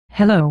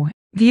Hello,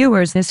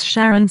 viewers, this is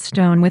Sharon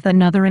Stone with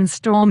another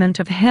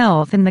installment of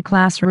Health in the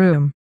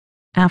Classroom.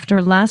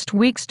 After last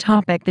week's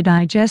topic, the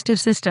digestive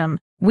system,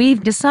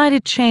 we've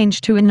decided to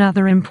change to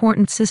another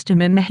important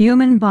system in the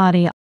human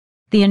body,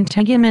 the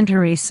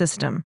integumentary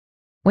system.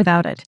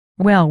 Without it,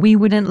 well, we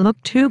wouldn't look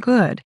too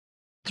good.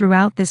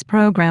 Throughout this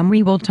program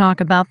we will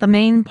talk about the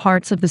main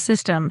parts of the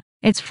system,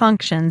 its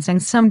functions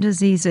and some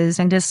diseases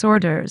and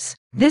disorders.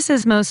 This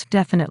is most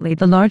definitely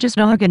the largest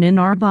organ in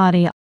our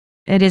body.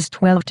 It is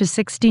 12 to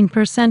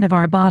 16% of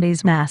our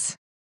body's mass.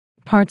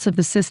 Parts of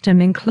the system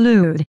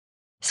include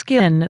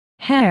skin,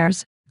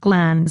 hairs,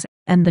 glands,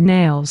 and the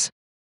nails.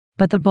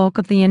 But the bulk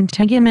of the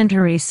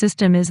integumentary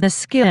system is the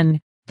skin,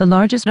 the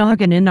largest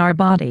organ in our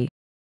body.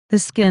 The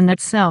skin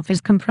itself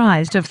is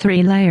comprised of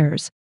 3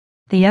 layers: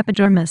 the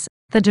epidermis,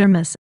 the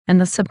dermis,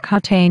 and the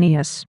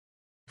subcutaneous.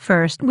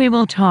 First, we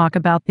will talk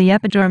about the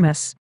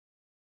epidermis.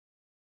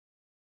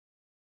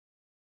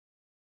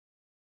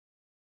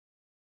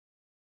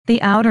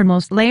 The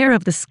outermost layer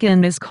of the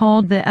skin is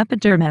called the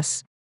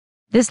epidermis.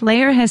 This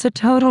layer has a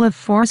total of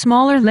 4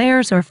 smaller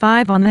layers or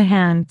 5 on the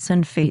hands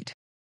and feet.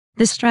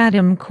 The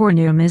stratum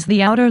corneum is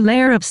the outer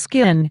layer of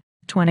skin,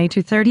 20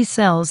 to 30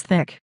 cells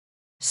thick.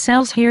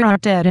 Cells here are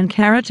dead and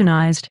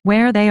keratinized,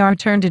 where they are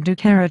turned into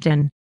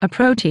keratin, a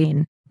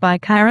protein, by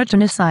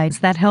keratinocytes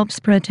that helps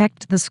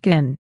protect the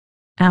skin.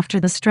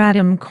 After the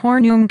stratum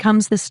corneum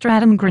comes the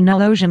stratum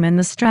granulosum and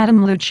the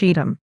stratum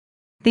lucidum.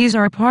 These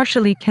are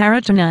partially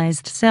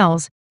keratinized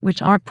cells,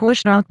 which are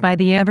pushed out by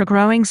the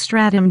ever-growing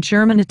stratum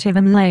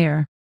germinativum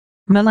layer.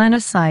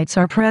 Melanocytes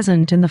are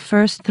present in the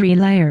first 3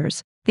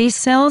 layers. These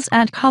cells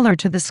add color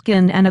to the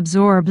skin and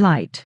absorb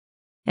light.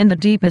 In the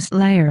deepest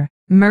layer,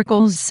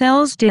 Merkel's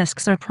cells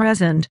discs are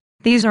present.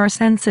 These are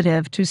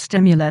sensitive to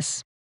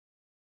stimulus.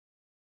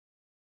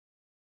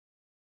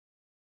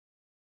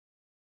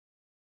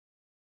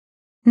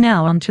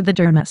 Now on to the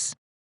dermis.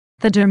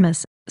 The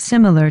dermis,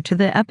 similar to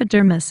the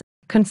epidermis,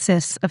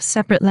 consists of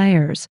separate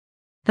layers.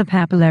 The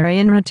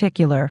papillary and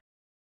reticular.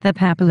 The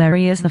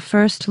papillary is the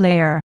first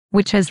layer,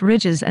 which has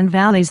ridges and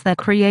valleys that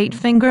create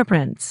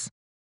fingerprints.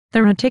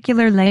 The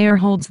reticular layer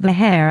holds the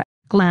hair,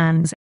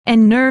 glands,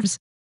 and nerves.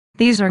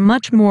 These are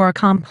much more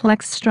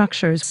complex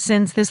structures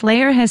since this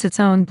layer has its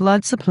own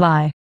blood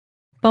supply.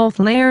 Both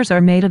layers are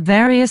made of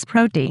various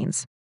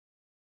proteins.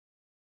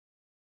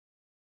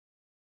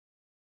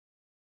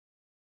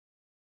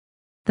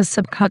 The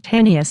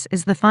subcutaneous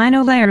is the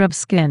final layer of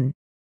skin.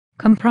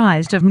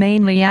 Comprised of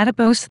mainly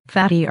adipose,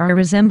 fatty or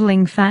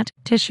resembling fat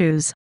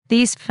tissues.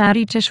 These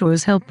fatty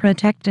tissues help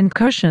protect and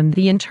cushion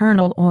the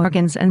internal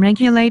organs and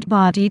regulate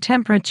body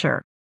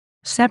temperature.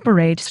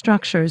 Separate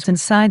structures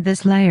inside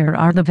this layer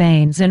are the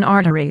veins and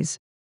arteries.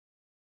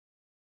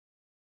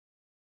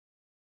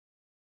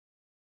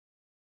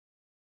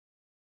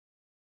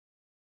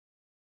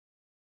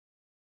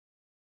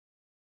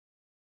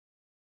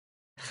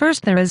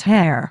 First there is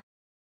hair.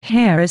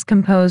 Hair is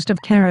composed of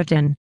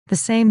keratin, the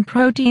same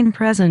protein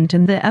present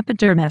in the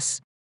epidermis.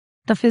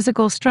 The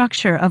physical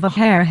structure of a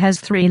hair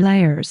has 3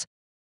 layers.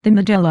 The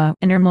medulla,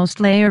 innermost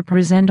layer,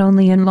 present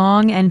only in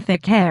long and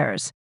thick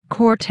hairs.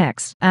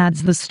 Cortex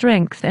adds the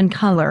strength and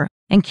color,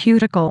 and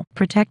cuticle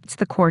protects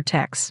the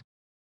cortex.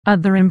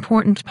 Other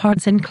important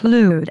parts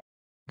include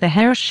the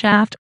hair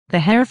shaft, the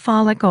hair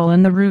follicle,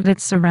 and the root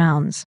it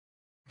surrounds.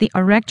 The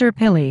erector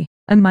pili,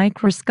 a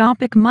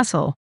microscopic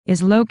muscle,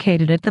 is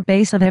located at the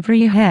base of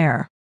every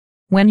hair.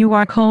 When you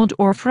are cold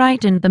or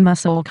frightened, the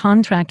muscle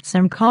contracts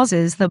and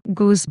causes the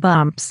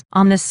goosebumps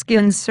on the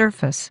skin's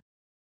surface.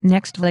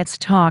 Next, let's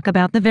talk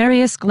about the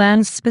various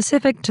glands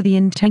specific to the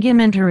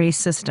integumentary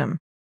system.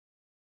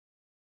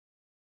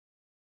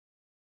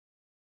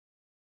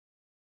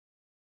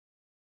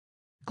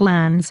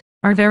 Glands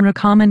are very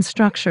common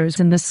structures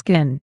in the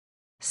skin.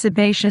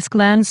 Sebaceous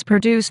glands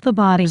produce the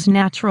body's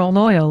natural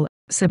oil,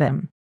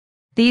 sebum.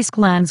 These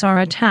glands are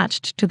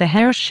attached to the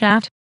hair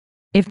shaft.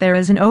 If there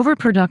is an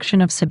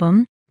overproduction of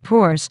sebum,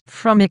 pores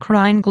from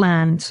eccrine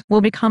glands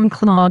will become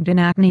clogged and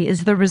acne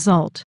is the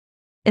result.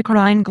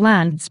 Eccrine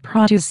glands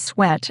produce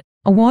sweat,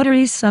 a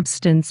watery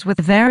substance with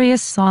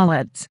various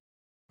solids.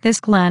 This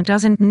gland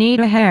doesn't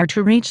need a hair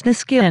to reach the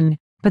skin,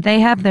 but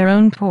they have their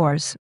own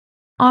pores.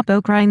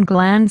 Apocrine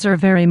glands are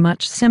very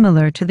much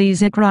similar to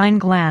these eccrine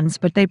glands,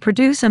 but they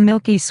produce a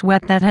milky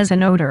sweat that has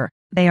an odor.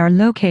 They are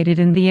located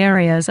in the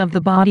areas of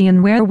the body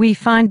and where we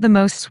find the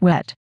most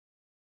sweat.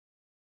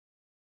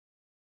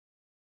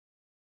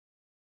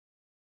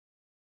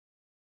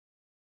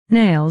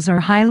 Nails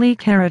are highly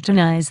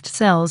keratinized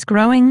cells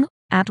growing,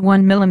 at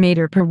 1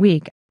 millimeter per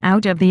week,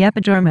 out of the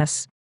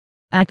epidermis.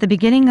 At the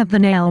beginning of the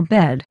nail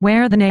bed,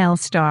 where the nail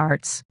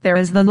starts, there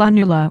is the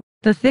lunula,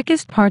 the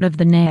thickest part of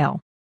the nail.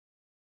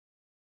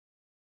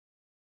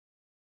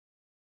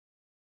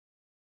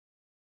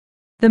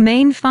 The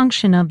main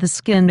function of the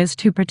skin is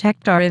to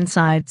protect our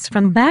insides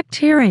from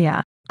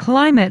bacteria,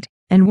 climate,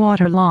 and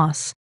water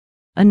loss.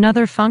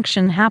 Another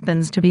function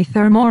happens to be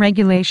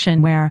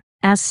thermoregulation, where,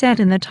 as said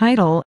in the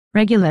title,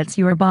 regulates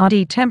your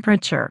body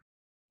temperature.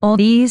 All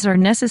these are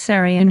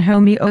necessary in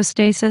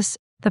homeostasis,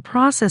 the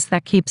process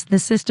that keeps the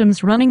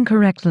systems running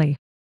correctly.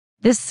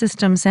 This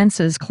system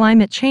senses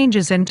climate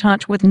changes in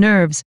touch with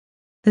nerves.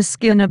 The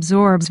skin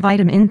absorbs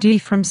vitamin D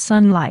from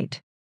sunlight.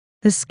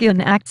 The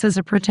skin acts as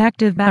a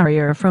protective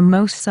barrier from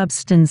most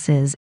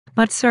substances,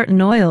 but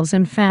certain oils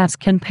and fats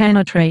can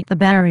penetrate the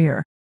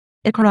barrier.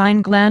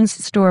 Endocrine glands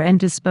store and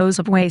dispose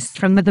of waste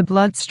from the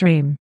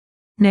bloodstream.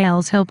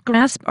 Nails help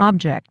grasp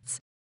objects.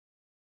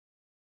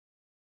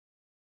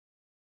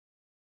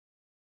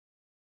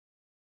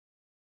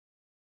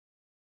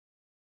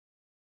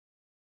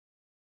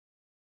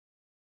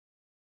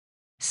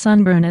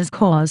 Sunburn is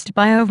caused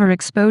by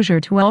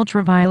overexposure to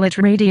ultraviolet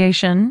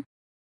radiation.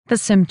 The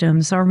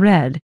symptoms are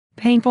red,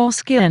 painful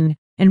skin,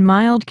 in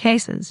mild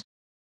cases.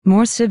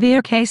 More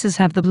severe cases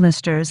have the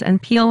blisters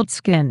and peeled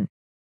skin.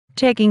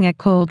 Taking a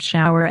cold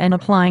shower and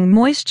applying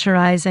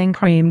moisturizing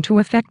cream to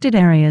affected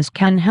areas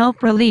can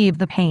help relieve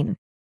the pain.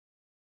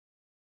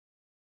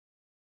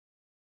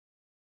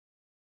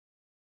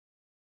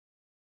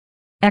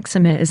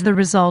 Eczema is the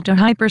result of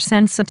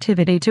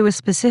hypersensitivity to a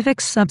specific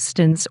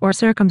substance or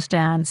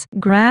circumstance,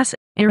 grass,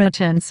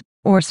 irritants,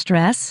 or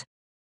stress.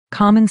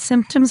 Common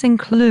symptoms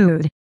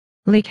include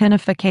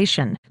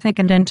lichenification,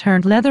 thickened and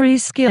turned leathery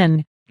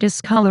skin,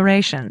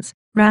 discolorations,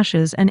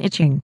 rashes and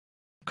itching.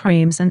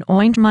 Creams and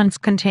ointments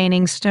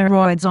containing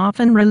steroids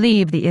often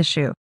relieve the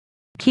issue.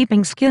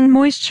 Keeping skin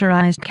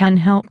moisturized can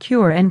help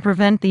cure and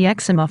prevent the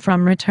eczema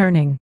from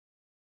returning.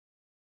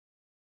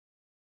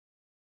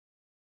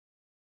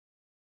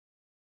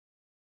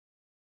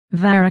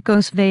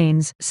 Varicose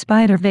veins,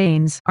 spider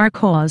veins, are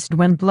caused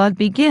when blood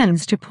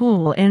begins to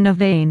pool in a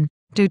vein,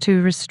 due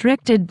to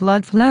restricted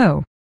blood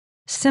flow.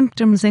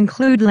 Symptoms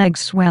include leg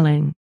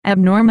swelling,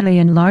 abnormally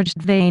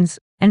enlarged veins,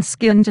 and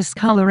skin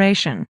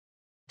discoloration.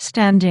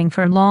 Standing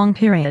for long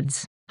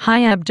periods,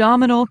 high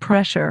abdominal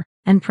pressure,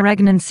 and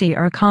pregnancy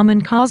are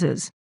common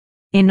causes.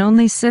 In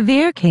only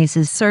severe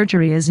cases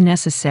surgery is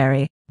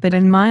necessary, but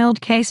in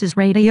mild cases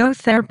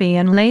radiotherapy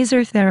and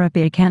laser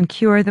therapy can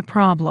cure the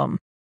problem.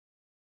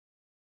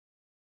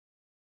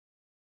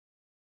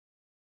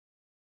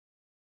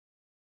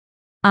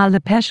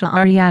 Alopecia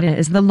areata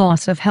is the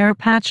loss of hair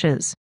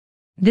patches.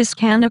 This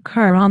can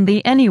occur on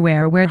the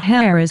anywhere where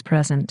hair is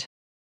present.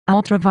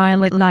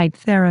 Ultraviolet light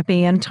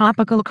therapy and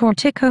topical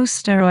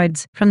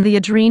corticosteroids from the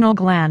adrenal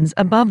glands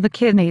above the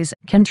kidneys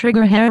can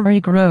trigger hair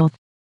regrowth.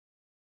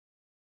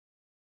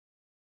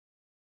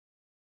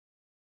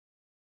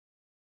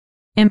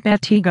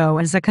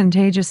 Impetigo is a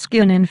contagious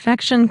skin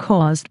infection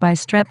caused by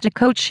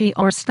Streptococcus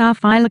or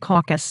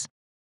Staphylococcus.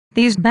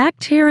 These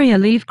bacteria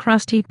leave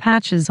crusty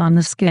patches on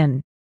the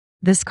skin.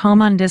 This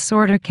common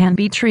disorder can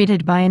be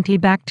treated by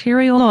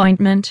antibacterial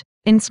ointment,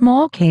 in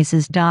small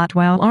cases,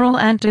 while oral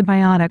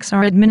antibiotics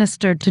are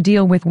administered to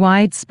deal with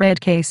widespread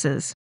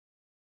cases.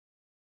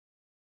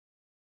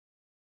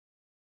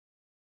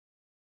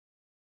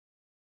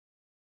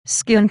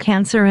 Skin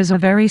cancer is a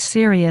very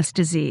serious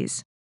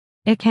disease.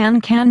 It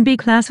can be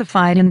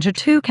classified into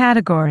two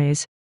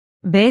categories: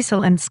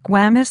 basal and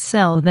squamous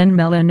cell, then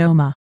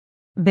melanoma.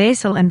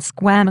 Basal and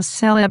squamous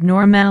cell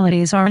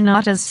abnormalities are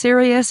not as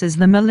serious as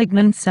the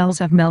malignant cells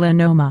of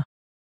melanoma.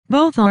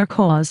 Both are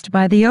caused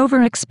by the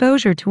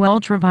overexposure to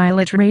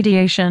ultraviolet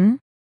radiation.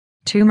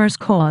 Tumors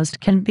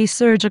caused can be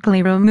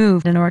surgically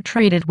removed and or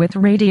treated with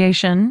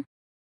radiation.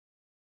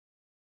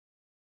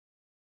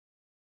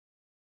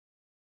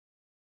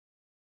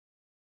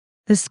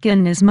 The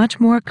skin is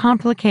much more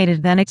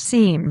complicated than it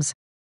seems.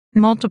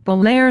 Multiple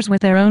layers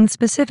with their own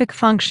specific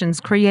functions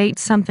create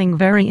something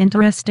very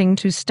interesting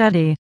to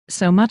study,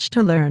 so much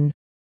to learn.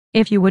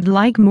 If you would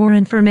like more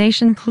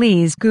information,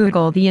 please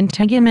Google the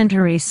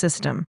Integumentary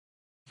System.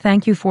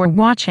 Thank you for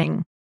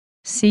watching.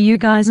 See you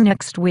guys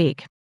next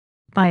week.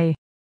 Bye.